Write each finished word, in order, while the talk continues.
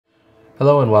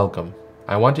Hello and welcome.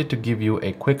 I wanted to give you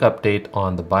a quick update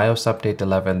on the BIOS update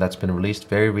 11 that's been released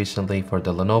very recently for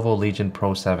the Lenovo Legion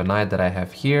Pro 7i that I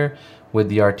have here with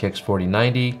the RTX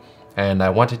 4090. And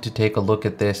I wanted to take a look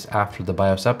at this after the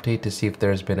BIOS update to see if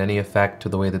there's been any effect to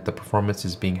the way that the performance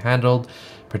is being handled,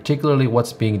 particularly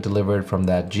what's being delivered from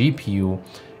that GPU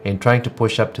in trying to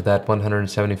push up to that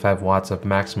 175 watts of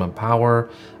maximum power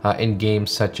in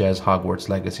games such as Hogwarts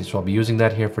Legacy. So I'll be using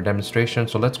that here for demonstration.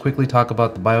 So let's quickly talk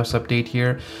about the BIOS update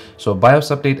here. So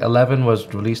BIOS update 11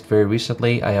 was released very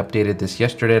recently. I updated this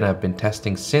yesterday and I've been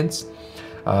testing since.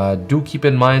 Do keep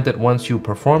in mind that once you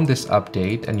perform this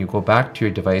update and you go back to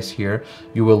your device here,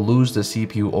 you will lose the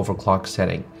CPU overclock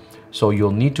setting. So you'll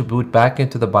need to boot back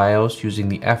into the BIOS using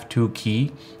the F2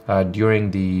 key during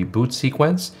the boot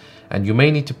sequence. And you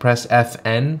may need to press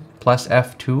Fn plus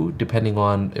F2 depending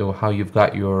on how you've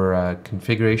got your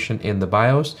configuration in the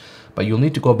BIOS. But you'll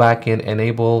need to go back in,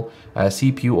 enable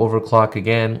CPU overclock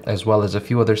again, as well as a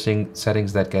few other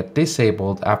settings that get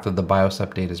disabled after the BIOS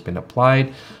update has been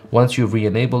applied. Once you've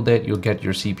re-enabled it, you'll get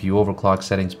your CPU overclock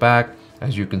settings back.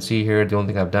 As you can see here, the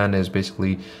only thing I've done is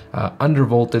basically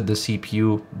undervolted the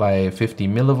CPU by 50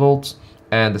 millivolts.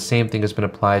 And the same thing has been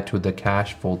applied to the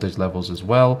cache voltage levels as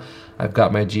well. I've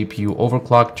got my GPU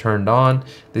overclock turned on.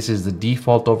 This is the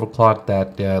default overclock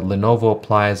that Lenovo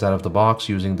applies out of the box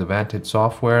using the Vantage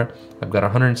software. I've got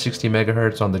 160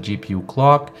 megahertz on the GPU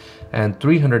clock and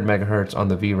 300 megahertz on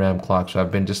the VRAM clock. So I've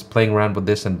been just playing around with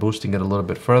this and boosting it a little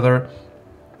bit further.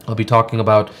 I'll be talking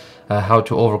about how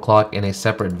to overclock in a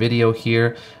separate video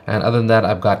here. And other than that,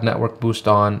 I've got network boost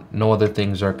on. No other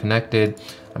things are connected.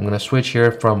 I'm going to switch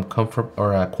here from comfort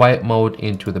or quiet mode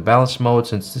into the balanced mode,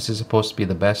 since this is supposed to be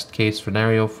the best case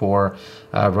scenario for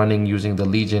running using the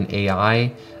Legion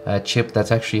AI chip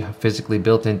that's actually physically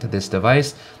built into this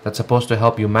device, that's supposed to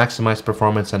help you maximize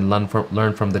performance and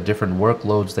learn from the different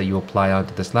workloads that you apply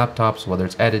onto this laptop. So whether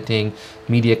it's editing,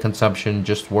 media consumption,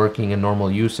 just working in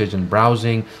normal usage and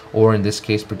browsing, or in this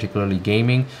case particularly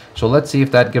gaming. So let's see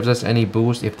if that gives us any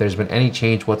boost, if there's been any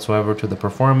change whatsoever to the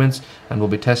performance, and we'll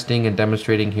be testing and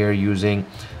demonstrating here using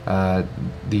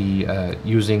the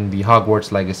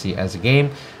Hogwarts Legacy as a game.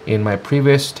 In my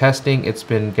previous testing, it's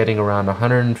been getting around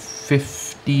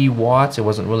 150 watts. It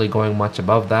wasn't really going much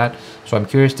above that. So I'm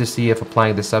curious to see if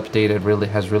applying this update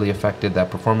has really affected that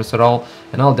performance at all.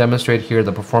 And I'll demonstrate here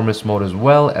the performance mode as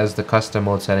well as the custom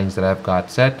mode settings that I've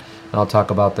got set. And I'll talk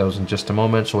about those in just a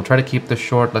moment. So we'll try to keep this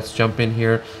short. Let's jump in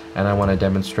here, and I want to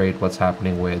demonstrate what's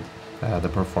happening with the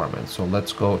performance. So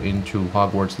let's go into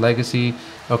Hogwarts Legacy.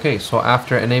 Okay, so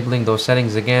after enabling those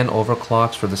settings again,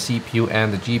 overclocks for the CPU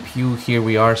and the GPU, here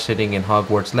we are sitting in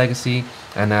Hogwarts Legacy,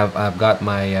 and I've got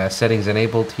my settings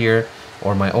enabled here,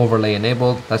 or my overlay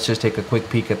enabled. Let's just take a quick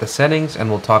peek at the settings,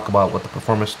 and we'll talk about what the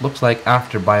performance looks like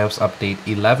after BIOS update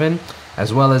 11,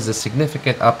 as well as the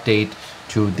significant update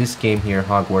to this game here,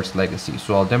 Hogwarts Legacy.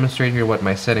 So I'll demonstrate here what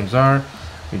my settings are.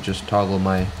 Let me just toggle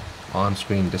my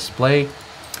on-screen display.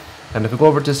 And if we go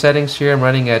over to settings here, I'm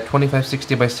running at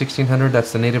 2560 by 1600.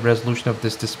 That's the native resolution of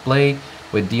this display,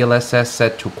 with DLSS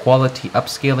set to quality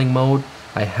upscaling mode.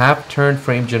 I have turned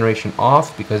frame generation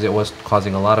off because it was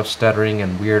causing a lot of stuttering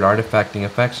and weird artifacting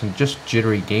effects and just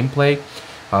jittery gameplay.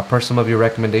 Per some of your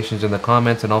recommendations in the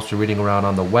comments and also reading around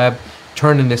on the web,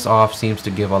 turning this off seems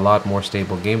to give a lot more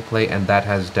stable gameplay, and that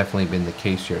has definitely been the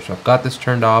case here. So I've got this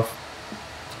turned off.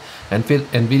 And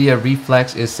NVIDIA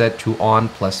Reflex is set to on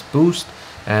plus boost,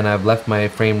 and I've left my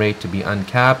frame rate to be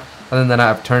uncapped. Other than that,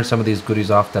 I've turned some of these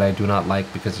goodies off that I do not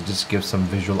like because it just gives some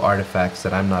visual artifacts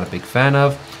that I'm not a big fan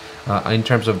of. In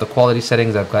terms of the quality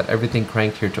settings, I've got everything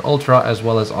cranked here to ultra, as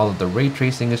well as all of the ray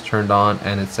tracing is turned on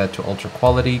and it's set to ultra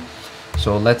quality.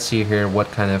 So let's see here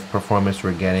what kind of performance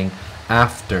we're getting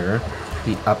after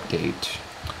the update.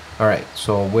 Alright,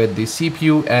 so with the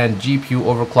CPU and GPU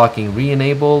overclocking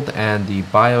re-enabled and the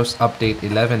BIOS update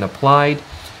 11 applied,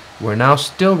 we're now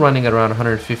still running at around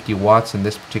 150 watts in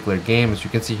this particular game. As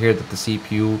you can see here that the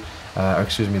the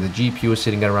GPU is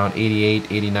sitting at around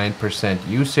 88-89%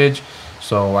 usage.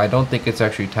 So I don't think it's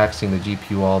actually taxing the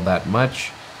GPU all that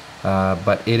much.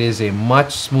 But it is a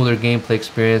much smoother gameplay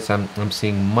experience. I'm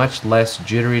seeing much less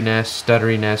jitteriness,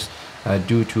 stutteriness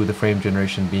due to the frame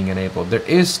generation being enabled. There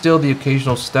is still the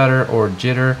occasional stutter or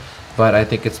jitter, but I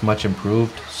think it's much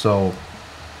improved. So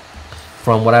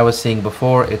from what I was seeing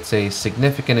before, it's a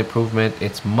significant improvement.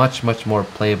 It's much more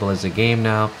playable as a game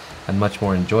now, and much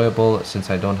more enjoyable,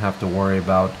 since I don't have to worry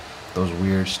about those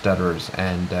weird stutters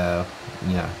and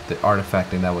yeah, the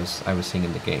artifacting that I was seeing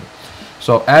in the game.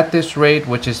 So at this rate,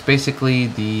 which is basically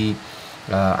the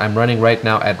I'm running right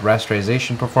now at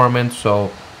rasterization performance,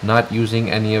 so not using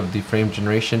any of the frame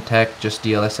generation tech, just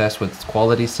DLSS with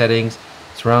quality settings.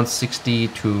 It's around 60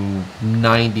 to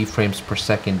 90 frames per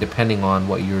second depending on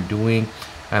what you're doing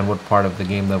and what part of the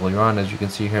game level you're on. As you can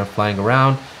see here, flying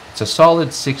around, it's a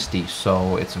solid 60,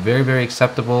 so it's very, very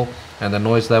acceptable, and the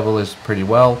noise level is pretty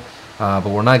well, but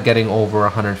we're not getting over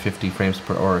 150 frames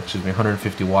per, or excuse me,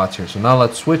 150 watts here. So now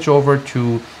let's switch over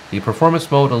to the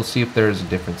performance mode and see if there is a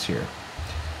difference here.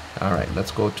 Alright,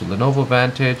 let's go to Lenovo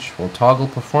Vantage. We'll toggle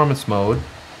performance mode,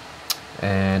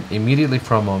 and immediately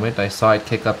for a moment I saw it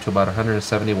kick up to about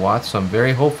 170 watts, so I'm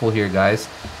very hopeful here, guys,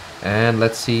 and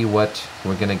let's see what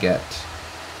we're gonna get.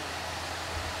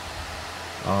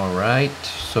 Alright,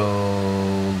 so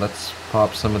let's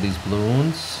pop some of these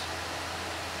balloons.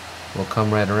 We'll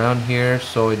come right around here.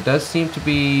 So it does seem to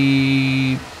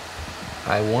be,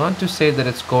 I want to say that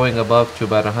it's going above to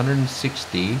about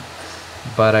 160,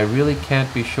 but I really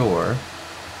can't be sure.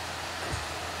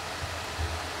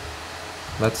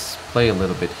 Let's play a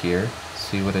little bit here,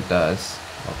 see what it does.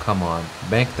 Oh, come on,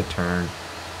 bank the turn.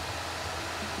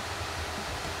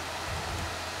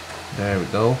 There we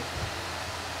go.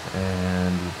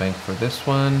 And bank for this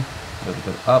one, a little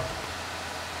bit up.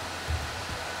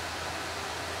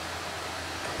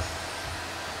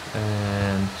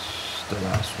 And the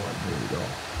last one, here we go.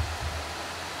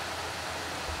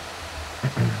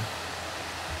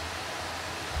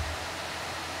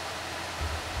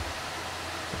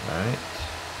 Alright.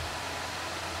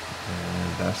 And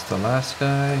that's the last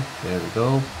guy. There we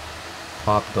go.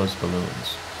 Pop those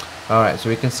balloons. Alright, so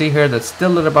we can see here that's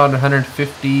still at about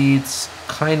 150. It's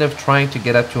kind of trying to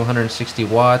get up to 160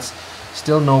 watts.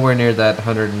 Still nowhere near that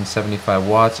 175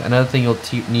 watts. Another thing you'll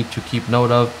need to keep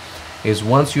note of is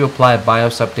once you apply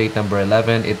BIOS update number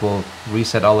 11, it will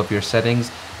reset all of your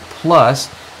settings. Plus,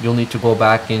 you'll need to go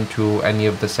back into any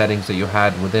of the settings that you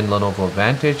had within Lenovo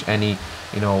Vantage, any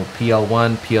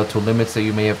PL1, PL2 limits that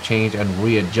you may have changed, and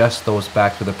readjust those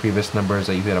back to the previous numbers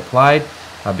that you had applied.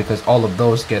 Because all of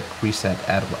those get reset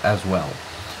as well.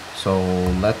 So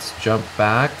let's jump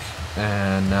back,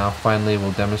 and now finally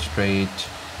we'll demonstrate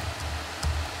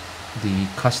the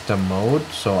custom mode.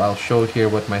 So I'll show here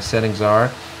what my settings are.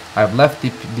 I've left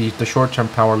the short-term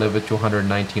power limit to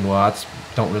 119 watts.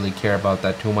 Don't really care about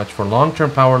that too much. For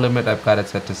long-term power limit, I've got it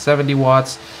set to 70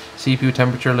 watts. CPU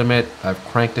temperature limit, I've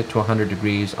cranked it to 100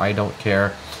 degrees. I don't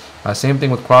care. Same thing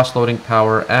with cross-loading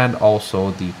power, and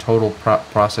also the total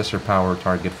processor power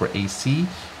target for AC.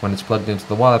 When it's plugged into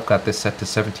the wall, I've got this set to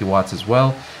 70 watts as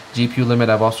well. GPU limit,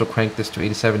 I've also cranked this to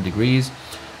 87 degrees.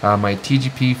 My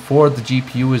TGP for the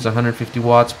GPU is 150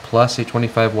 watts plus a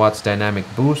 25 watts dynamic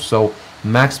boost, so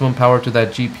maximum power to that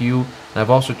GPU. And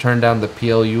I've also turned down the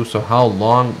PLU, so how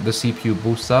long the CPU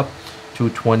boosts up, to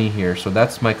 20 here. So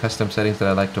that's my custom settings that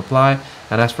I like to apply.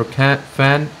 And as for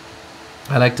fan,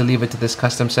 I like to leave it to this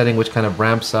custom setting, which kind of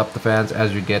ramps up the fans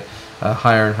as you get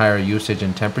higher and higher usage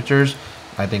and temperatures.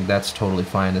 I think that's totally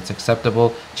fine. It's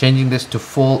acceptable. Changing this to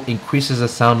full increases the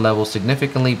sound level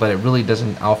significantly, but it really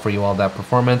doesn't offer you all that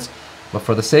performance. But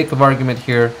for the sake of argument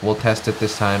here, we'll test it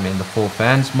this time in the full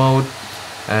fans mode.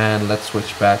 And let's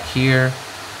switch back here.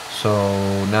 So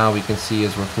now we can see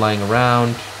as we're flying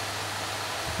around.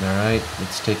 Alright,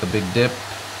 let's take a big dip.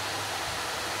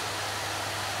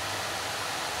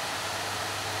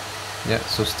 Yeah,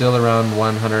 so still around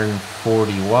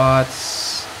 140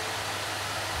 watts.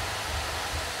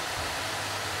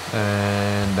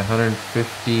 And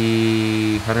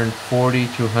 140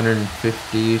 to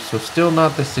 150. So still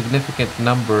not the significant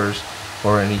numbers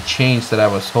or any change that I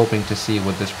was hoping to see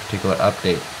with this particular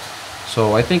update.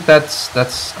 So I think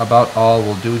that's about all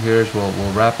we'll do here. Is we'll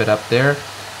wrap it up there.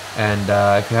 And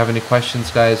if you have any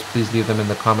questions, guys, please leave them in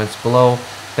the comments below.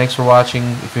 Thanks for watching.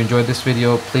 If you enjoyed this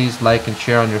video, please like and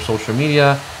share on your social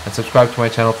media, and subscribe to my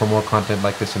channel for more content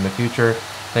like this in the future.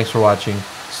 Thanks for watching.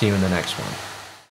 See you in the next one.